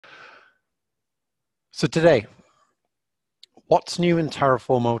So today, what's new in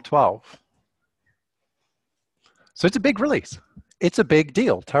Terraform 0.12? So it's a big release. It's a big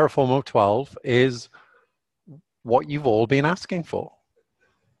deal. Terraform 0.12 is what you've all been asking for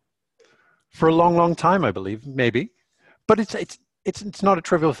a long, long time, I believe, maybe. But it's not a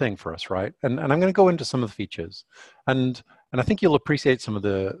trivial thing for us, right? And I'm going to go into some of the features, and I think you'll appreciate some of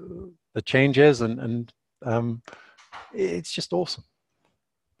the changes, and it's just awesome.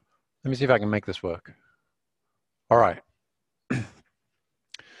 Let me see if I can make this work. All right.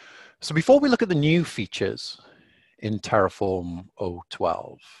 So before we look at the new features in Terraform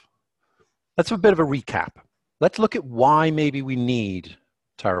 0.12, let's have a bit of a recap. Let's look at why maybe we need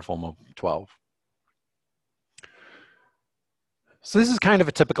Terraform 0.12. So this is kind of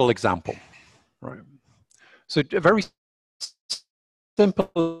a typical example, right? So a very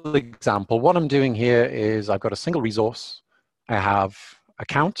simple example. What I'm doing here is I've got a single resource. I have a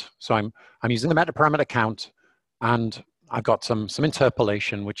count. So I'm using the meta parameter count, and I've got some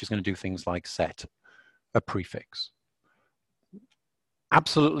interpolation, which is going to do things like set a prefix.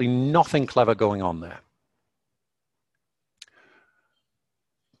 Absolutely nothing clever going on there.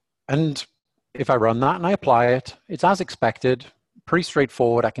 And if I run that and I apply it, it's as expected, pretty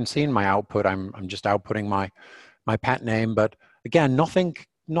straightforward. I can see in my output, I'm just outputting my pet name, but again, nothing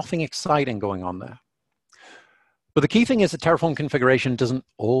exciting going on there. But the key thing is that Terraform configuration doesn't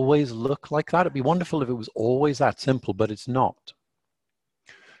always look like that. It'd be wonderful if it was always that simple, but it's not.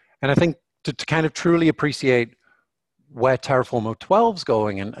 And I think to kind of truly appreciate where Terraform 0.12 is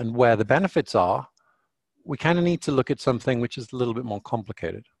going and where the benefits are, we kind of need to look at something which is a little bit more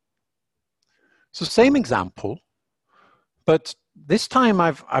complicated. So same example, but this time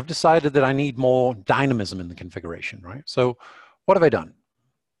I've decided that I need more dynamism in the configuration, right? So what have I done?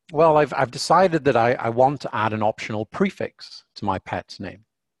 Well, I've decided that I want to add an optional prefix to my pet's name.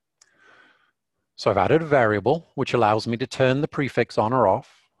 So I've added a variable which allows me to turn the prefix on or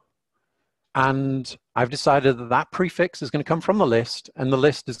off. And I've decided that that prefix is going to come from the list, and the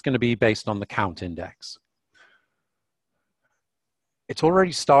list is going to be based on the count index. It's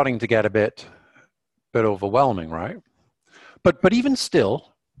already starting to get a bit overwhelming, right? But even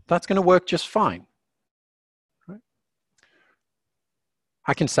still, that's going to work just fine. Right?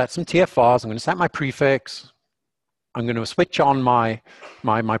 I can set some TFRs. I'm going to set my prefix. I'm going to switch on my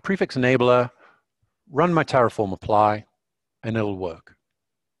prefix enabler, run my Terraform apply, and it'll work.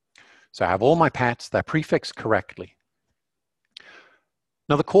 So I have all my pets, they're prefixed correctly.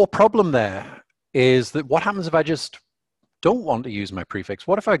 Now the core problem there is that what happens if I just don't want to use my prefix?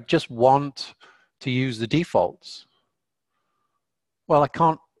 What if I just want to use the defaults? Well, I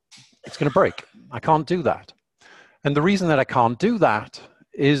can't, it's going to break. I can't do that. And the reason that I can't do that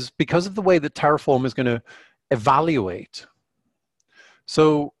is because of the way that Terraform is going to evaluate.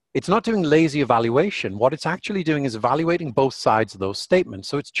 So it's not doing lazy evaluation. What it's actually doing is evaluating both sides of those statements.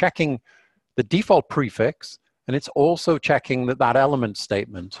 So it's checking the default prefix, and it's also checking that that element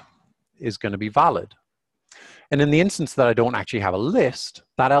statement is going to be valid. And in the instance that I don't actually have a list,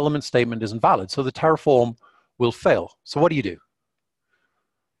 that element statement isn't valid. So the Terraform will fail. So what do?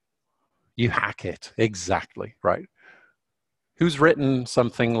 You hack it. Exactly, right? Who's written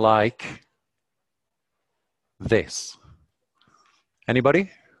something like this?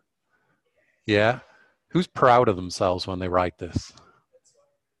 Anybody? Yeah? Who's proud of themselves when they write this?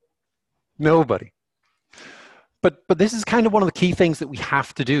 Nobody. But this is kind of one of the key things that we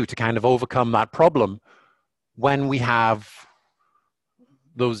have to do to kind of overcome that problem when we have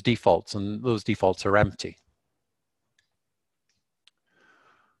those defaults, and those defaults are empty.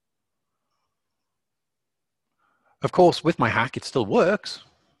 Of course, with my hack, it still works,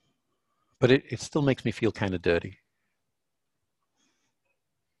 but it still makes me feel kind of dirty.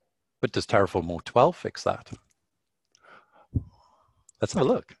 But does Terraform 0.12 fix that? Let's have a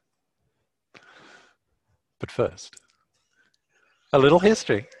look. But first, a little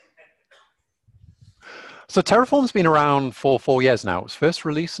history. So Terraform's been around for 4 years now. It was first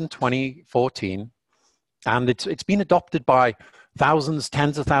released in 2014, and it's been adopted by thousands,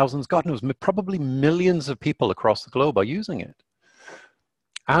 tens of thousands, God knows, probably millions of people across the globe are using it.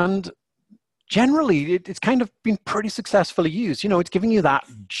 And generally, it's kind of been pretty successfully used. You know, it's giving you that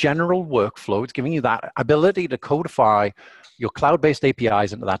general workflow. It's giving you that ability to codify your cloud-based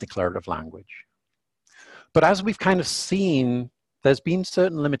APIs into that declarative language. But as we've kind of seen, there's been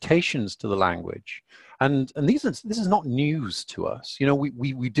certain limitations to the language. And this is not news to us. You know,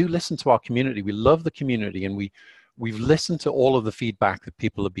 we do listen to our community. We love the community, and we've listened to all of the feedback that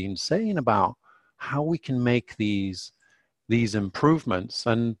people have been saying about how we can make these improvements.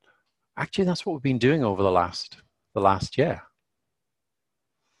 And actually, that's what we've been doing over the last year.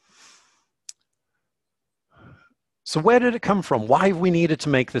 So where did it come from? Why have we needed to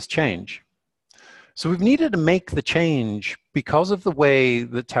make this change? So we've needed to make the change because of the way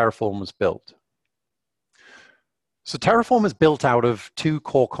that Terraform was built. So Terraform is built out of two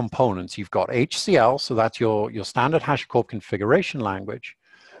core components. You've got HCL, so that's your standard HashiCorp configuration language,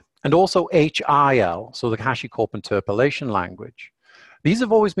 and also HIL, so the HashiCorp interpolation language. These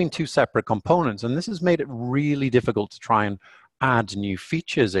have always been two separate components, and this has made it really difficult to try and add new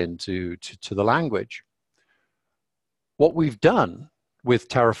features into the language. What we've done with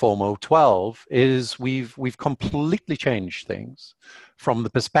Terraform 012 is we've completely changed things from the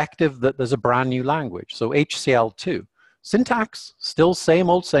perspective that there's a brand new language. So HCL2, syntax, still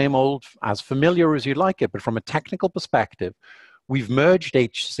same old, as familiar as you'd like it, but from a technical perspective, we've merged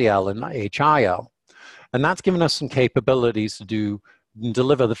HCL and HIL, and that's given us some capabilities to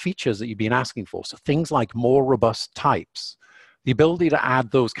deliver the features that you've been asking for. So things like more robust types, the ability to add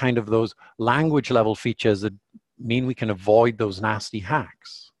those language level features that mean we can avoid those nasty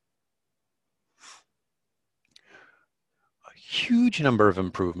hacks. A huge number of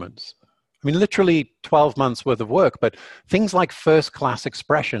improvements. I mean, literally 12 months worth of work, but things like first-class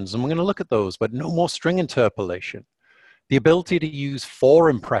expressions, and we're going to look at those, but no more string interpolation. The ability to use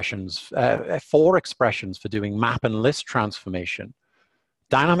four expressions for doing map and list transformation.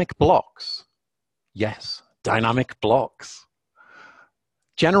 Dynamic blocks. Yes, dynamic blocks.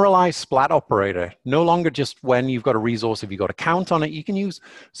 Generalized splat operator, no longer just when you've got a resource, if you've got a count on it, you can use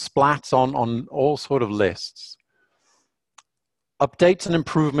splats on all sort of lists. Updates and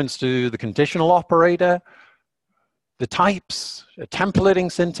improvements to the conditional operator, the types, a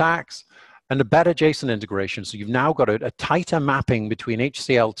templating syntax, and a better JSON integration. So you've now got a tighter mapping between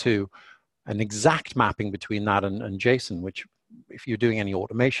HCL2, an exact mapping between that and JSON, which if you're doing any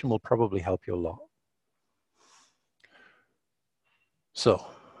automation will probably help you a lot. So,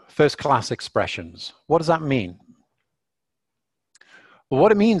 first-class expressions. What does that mean? Well,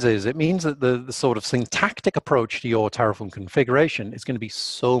 what it means that the sort of syntactic approach to your Terraform configuration is going to be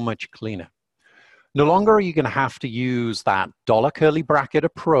so much cleaner. No longer are you going to have to use that $curly bracket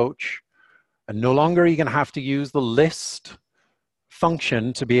approach, and no longer are you going to have to use the list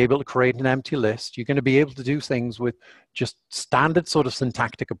function to be able to create an empty list. You're going to be able to do things with just standard sort of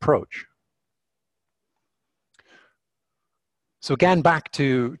syntactic approach. So again, back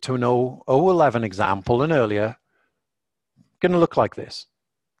to an 011 example and earlier, going to look like this.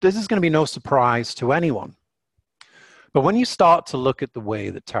 This is going to be no surprise to anyone. But when you start to look at the way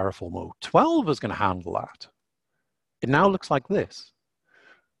that Terraform 012 is going to handle that, it now looks like this.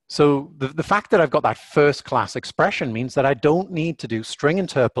 So the fact that I've got that first class expression means that I don't need to do string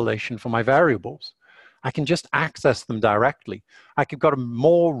interpolation for my variables. I can just access them directly. I've got a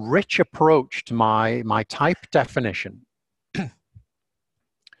more rich approach to my type definition.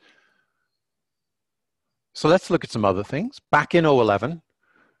 So let's look at some other things. Back in 011,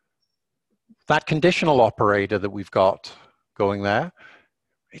 that conditional operator that we've got going there,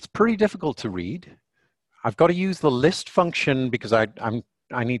 it's pretty difficult to read. I've got to use the list function because I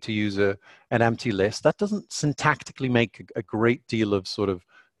need to use an empty list. That doesn't syntactically make a great deal of sort of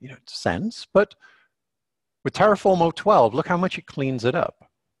sense, but with Terraform 012, look how much it cleans it up.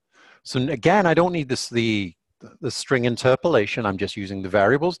 So again, I don't need the string interpolation. I'm just using the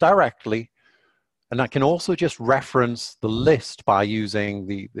variables directly. And I can also just reference the list by using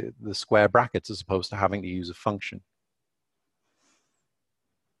the square brackets as opposed to having to use a function.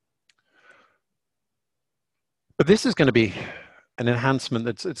 But this is going to be an enhancement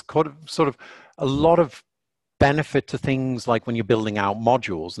that's sort of a lot of benefit to things like when you're building out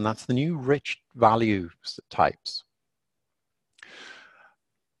modules, and that's the new rich value types.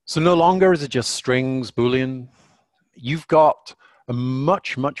 So no longer is it just strings, Boolean. You've got a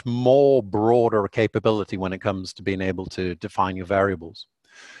much more broader capability when it comes to being able to define your variables.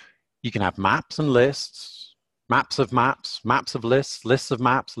 You can have maps and lists, maps of maps, maps of lists, lists of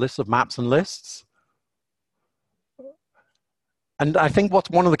maps, lists of maps and lists. And I think what's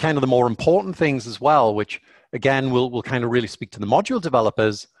one of the more important things as well, which again will kind of really speak to the module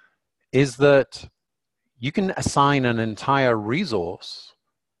developers, is that you can assign an entire resource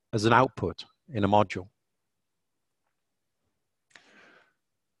as an output in a module.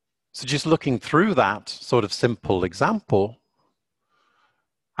 So just looking through that sort of simple example,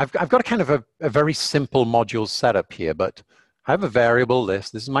 I've got a kind of a very simple module setup here, but I have a variable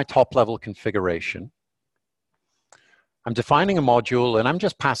list. This is my top level configuration. I'm defining a module and I'm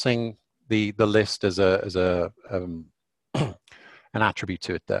just passing the list as an attribute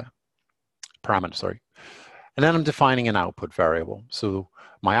to it there, parameter, sorry. And then I'm defining an output variable. So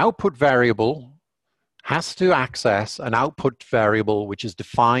my output variable has to access an output variable which is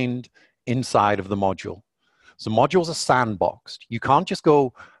defined inside of the module. So modules are sandboxed. You can't just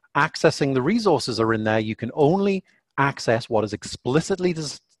go accessing the resources are in there. You can only access what is explicitly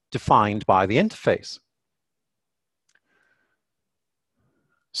defined by the interface.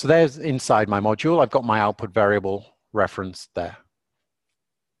 So there's inside my module, I've got my output variable referenced there.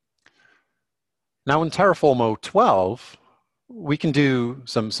 Now in Terraform 0.12, we can do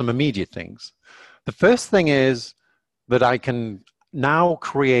some immediate things. The first thing is that I can now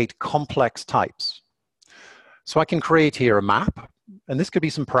create complex types. So I can create here a map, and this could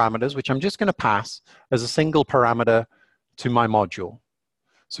be some parameters, which I'm just going to pass as a single parameter to my module.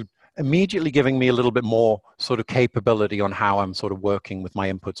 So immediately giving me a little bit more sort of capability on how I'm sort of working with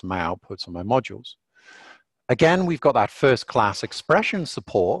my inputs and my outputs on my modules. Again, we've got that first class expression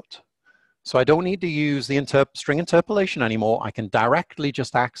support. So I don't need to use the string interpolation anymore. I can directly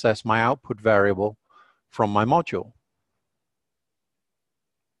just access my output variable from my module.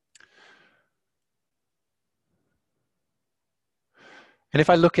 And if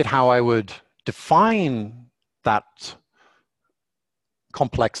I look at how I would define that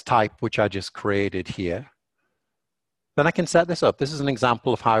complex type, which I just created here, then I can set this up. This is an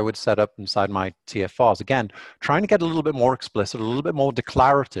example of how I would set up inside my TFRs. Again, trying to get a little bit more explicit, a little bit more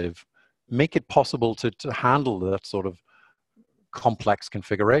declarative, make it possible to handle that sort of complex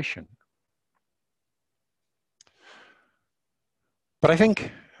configuration. But I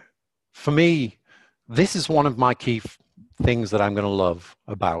think, for me, this is one of my key things that I'm going to love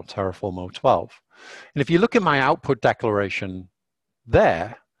about Terraform 0.12. And if you look at my output declaration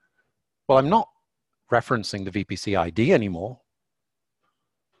there, well, I'm not referencing the VPC ID anymore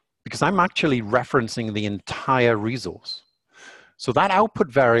because I'm actually referencing the entire resource. So that output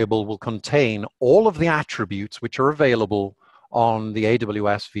variable will contain all of the attributes which are available on the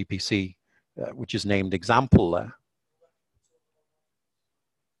AWS VPC, which is named example there.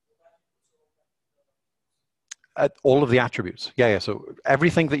 All of the attributes. Yeah. So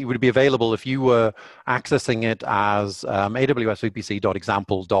everything that would be available if you were accessing it as AWS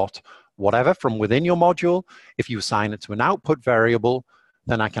VPC.example.whatever from within your module, if you assign it to an output variable,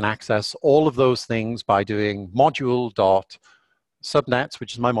 then I can access all of those things by doing module.subnets,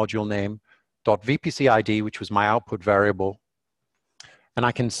 which is my module name, .vpcid, which was my output variable. And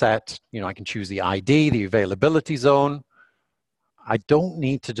I can set, I can choose the ID, the availability zone. I don't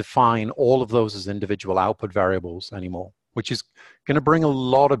need to define all of those as individual output variables anymore, which is going to bring a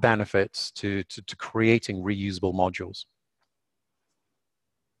lot of benefits to creating reusable modules.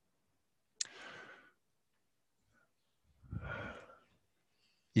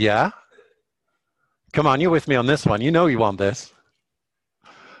 Yeah? Come on, you're with me on this one. You know you want this.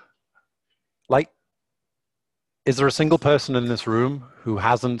 Like, is there a single person in this room who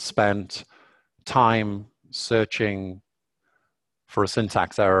hasn't spent time searching for a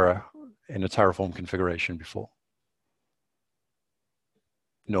syntax error in a Terraform configuration before?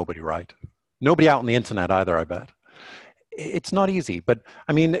 Nobody, right? Nobody out on the internet either, I bet. It's not easy, but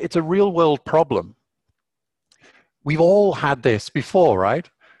I mean, it's a real world problem. We've all had this before, right?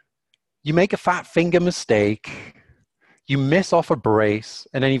 You make a fat finger mistake, you miss off a brace,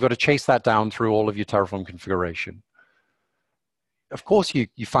 and then you've got to chase that down through all of your Terraform configuration. Of course,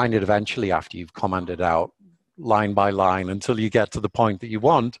 you find it eventually after you've commented out line by line until you get to the point that you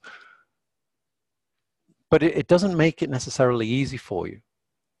want. But it doesn't make it necessarily easy for you.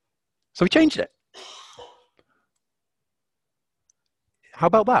 So we changed it. How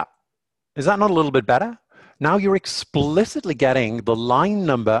about that? Is that not a little bit better? Now you're explicitly getting the line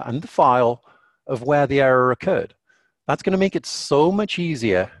number and the file of where the error occurred. That's going to make it so much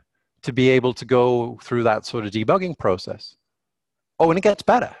easier to be able to go through that sort of debugging process. Oh, and it gets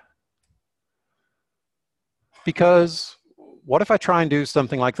better. Because what if I try and do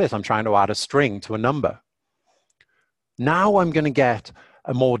something like this? I'm trying to add a string to a number. Now I'm going to get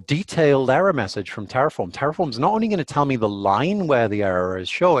a more detailed error message from Terraform. Terraform's not only going to tell me the line where the error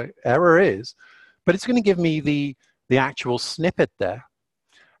is, but it's going to give me the actual snippet there.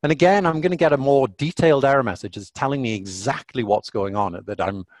 And again, I'm going to get a more detailed error message that's telling me exactly what's going on, that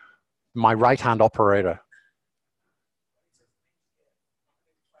I'm my right-hand operator.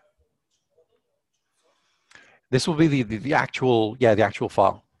 This will be the actual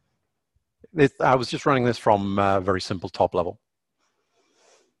file. I was just running this from a very simple top level.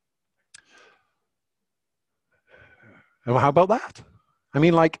 And how about that? I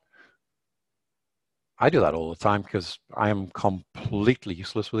mean, like, I do that all the time because I am completely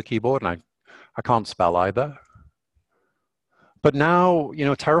useless with a keyboard and I can't spell either. But now,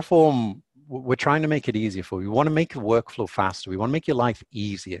 Terraform, we're trying to make it easier for you. We want to make the workflow faster. We want to make your life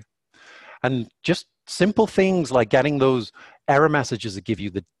easier. And just simple things like getting those error messages that give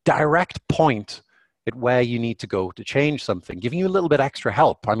you the direct point it where you need to go to change something, giving you a little bit extra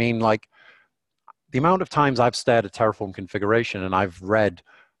help. I mean, like, the amount of times I've stared at Terraform configuration and I've read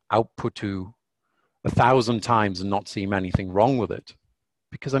output to 1,000 times and not seen anything wrong with it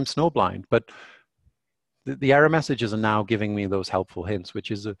because I'm snowblind. But the error messages are now giving me those helpful hints,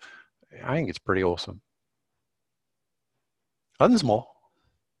 which is, I think it's pretty awesome. And there's more.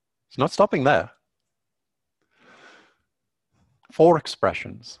 It's not stopping there. For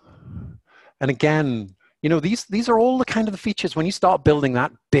expressions. And again, you know, these are all the kind of the features when you start building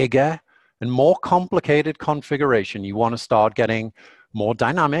that bigger and more complicated configuration, you want to start getting more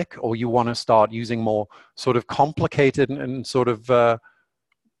dynamic, or you want to start using more sort of complicated and sort of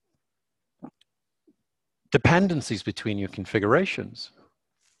dependencies between your configurations.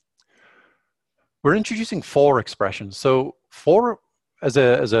 We're introducing for expressions. So for as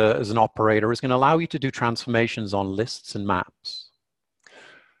an operator is going to allow you to do transformations on lists and maps.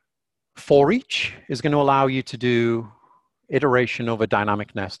 For each is going to allow you to do iteration over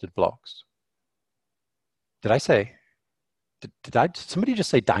dynamic nested blocks. Did I say? Did somebody just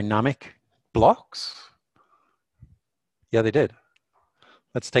say dynamic blocks? Yeah, they did.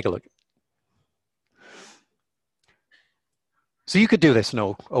 Let's take a look. So you could do this in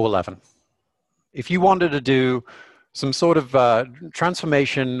O11. If you wanted to do some sort of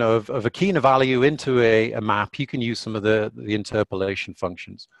transformation of a key and a value into a map, you can use some of the interpolation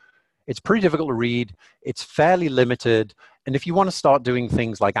functions. It's pretty difficult to read. It's fairly limited. And if you want to start doing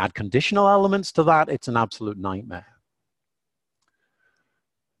things like add conditional elements to that, it's an absolute nightmare.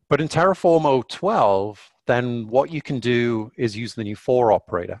 But in Terraform 012, then what you can do is use the new for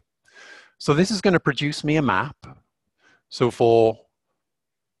operator. So this is going to produce me a map. So for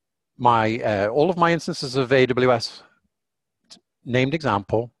my all of my instances of AWS named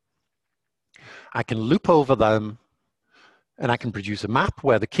example, I can loop over them and I can produce a map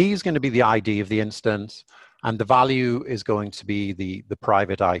where the key is going to be the ID of the instance and the value is going to be the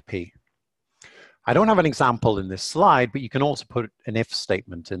private IP. I don't have an example in this slide, but you can also put an if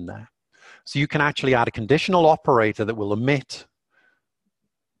statement in there. So you can actually add a conditional operator that will emit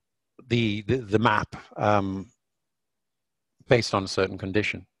the map based on a certain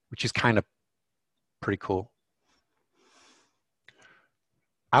condition, which is kind of pretty cool.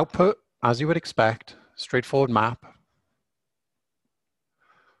 Output, as you would expect, straightforward map.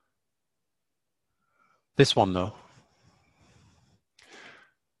 This one though,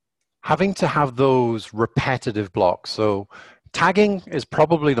 having to have those repetitive blocks. So tagging is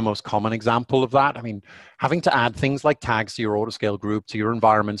probably the most common example of that. I mean, having to add things like tags to your autoscale group, to your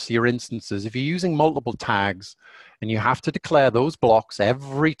environments, to your instances. If you're using multiple tags and you have to declare those blocks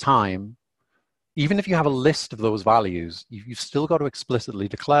every time, even if you have a list of those values, you've still got to explicitly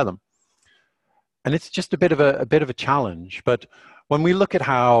declare them. And it's just a bit of a challenge. But when we look at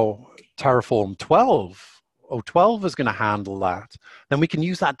how Terraform 012 is going to handle that, then we can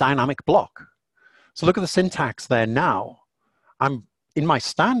use that dynamic block. So look at the syntax there now. I'm in my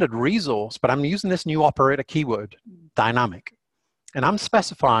standard resource, but I'm using this new operator keyword, dynamic. And I'm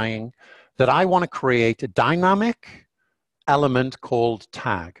specifying that I want to create a dynamic element called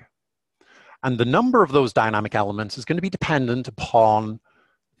tag. And the number of those dynamic elements is going to be dependent upon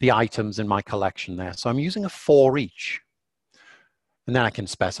the items in my collection there. So I'm using a for each. And then I can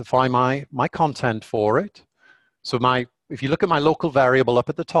specify my content for it. So if you look at my local variable up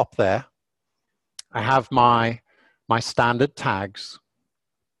at the top there, I have my standard tags.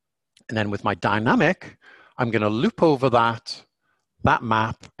 And then with my dynamic, I'm going to loop over that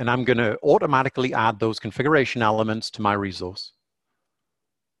map, and I'm going to automatically add those configuration elements to my resource.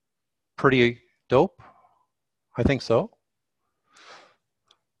 Pretty dope? I think so.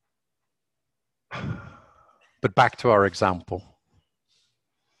 But back to our example.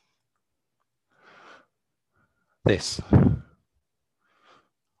 This,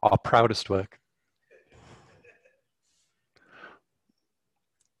 our proudest work.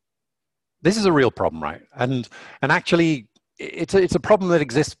 This is a real problem, right? And actually, it's a problem that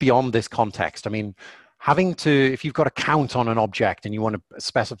exists beyond this context. I mean, if you've got a count on an object and you want to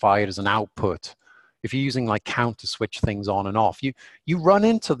specify it as an output, if you're using like count to switch things on and off, you run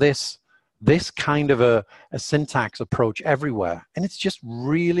into this kind of a syntax approach everywhere. And it's just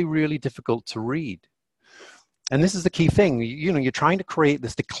really, really difficult to read. And this is the key thing. You're trying to create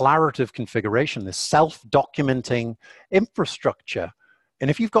this declarative configuration, this self-documenting infrastructure. And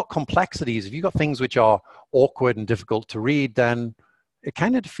if you've got complexities, if you've got things which are awkward and difficult to read, then it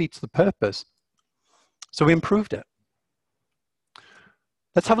kind of defeats the purpose. So we improved it.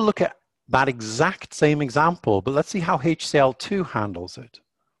 Let's have a look at that exact same example, but let's see how HCL2 handles it.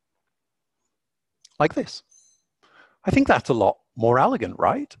 Like this. I think that's a lot more elegant,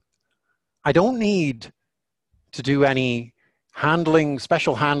 right? I don't need to do any handling,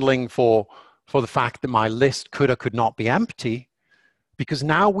 special handling for the fact that my list could or could not be empty, because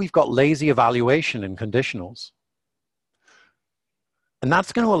now we've got lazy evaluation in conditionals. And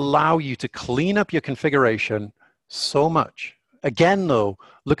that's going to allow you to clean up your configuration so much. Again, though,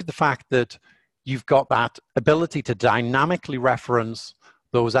 look at the fact that you've got that ability to dynamically reference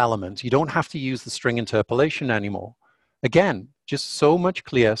those elements. You don't have to use the string interpolation anymore. Again, just so much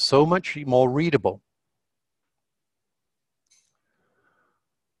clearer, so much more readable.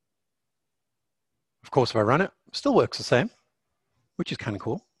 Of course, if I run it, it still works the same, which is kind of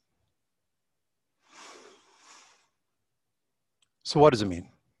cool. So what does it mean?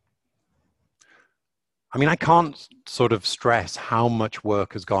 I mean, I can't sort of stress how much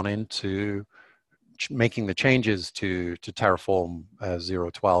work has gone into making the changes to Terraform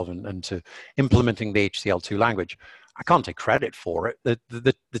 0.12 and to implementing the HCL2 language. I can't take credit for it.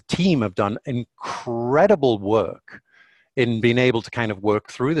 The team have done incredible work in being able to kind of work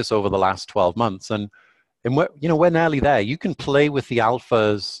through this over the last 12 months. And we're, you know, we're nearly there. You can play with the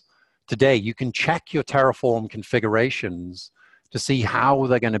alphas today. You can check your Terraform configurations to see how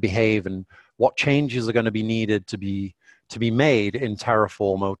they're going to behave and what changes are going to be needed to be made in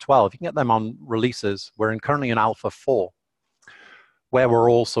Terraform 0.12. You can get them on releases. We're currently in Alpha 4. Where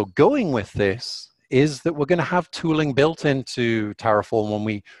we're also going with this is that we're going to have tooling built into Terraform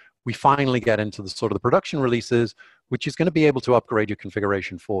when we finally get into the sort of the production releases, which is going to be able to upgrade your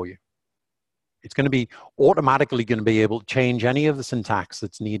configuration for you. It's going to be automatically going to be able to change any of the syntax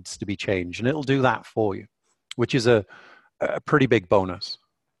that needs to be changed, and it'll do that for you, which is a pretty big bonus.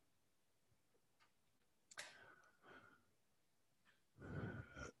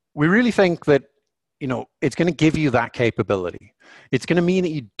 We really think that, you know, it's going to give you that capability. It's going to mean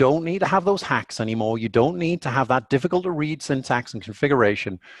that you don't need to have those hacks anymore. You don't need to have that difficult to read syntax and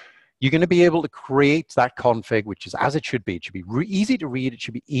configuration. You're going to be able to create that config, which is as it should be. It should be easy to read. It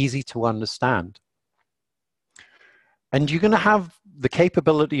should be easy to understand. And you're going to have the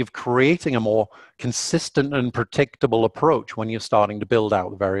capability of creating a more consistent and predictable approach when you're starting to build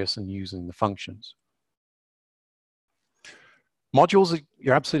out the various and using the functions. Modules,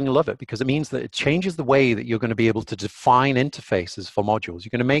 you're absolutely going to love it because it means that it changes the way that you're going to be able to define interfaces for modules.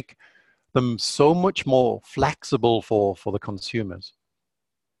 You're going to make them so much more flexible for the consumers.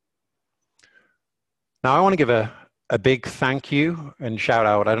 Now, I want to give a big thank you and shout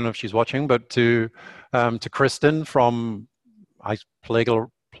out, I don't know if she's watching, but to Kristin from, I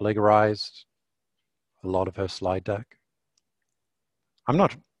plagiarized a lot of her slide deck. I'm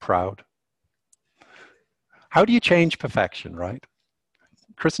not proud. How do you change perfection, right?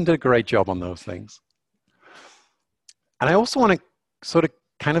 Kristin did a great job on those things. And I also want to sort of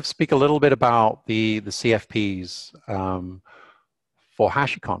kind of speak a little bit about the CFPs for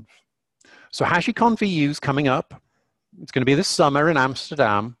HashiConf. So HashiConf EU is coming up. It's going to be this summer in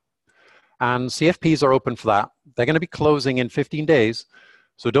Amsterdam. And CFPs are open for that. They're going to be closing in 15 days.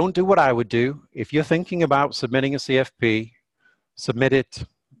 So don't do what I would do. If you're thinking about submitting a CFP, submit it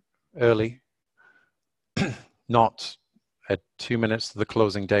early, not at 2 minutes to the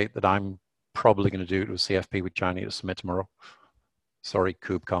closing date that I'm probably going to do it with CFP, which I need to submit tomorrow. Sorry,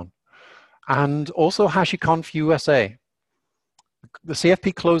 KubeCon. And also HashiConf USA. The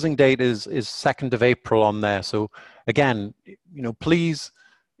CFP closing date is 2nd of April on there. So again, you know, please,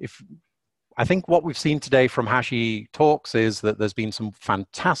 I think what we've seen today from HashiTalks is that there's been some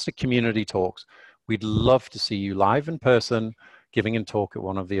fantastic community talks. We'd love to see you live in person, giving a talk at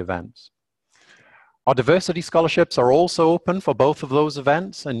one of the events. Our diversity scholarships are also open for both of those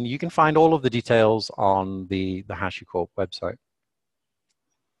events, and you can find all of the details on the HashiCorp website.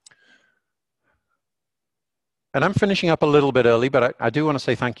 And I'm finishing up a little bit early, but I do want to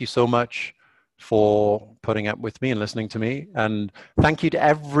say thank you so much for putting up with me and listening to me. And thank you to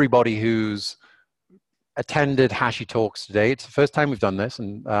everybody who's attended HashiTalks today. It's the first time we've done this,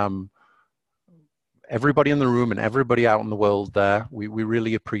 and everybody in the room and everybody out in the world there, we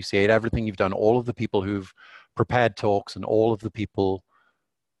really appreciate everything you've done, all of the people who've prepared talks and all of the people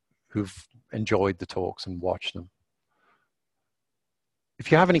who've enjoyed the talks and watched them.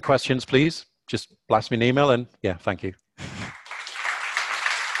 If you have any questions, please just blast me an email, and yeah, thank you.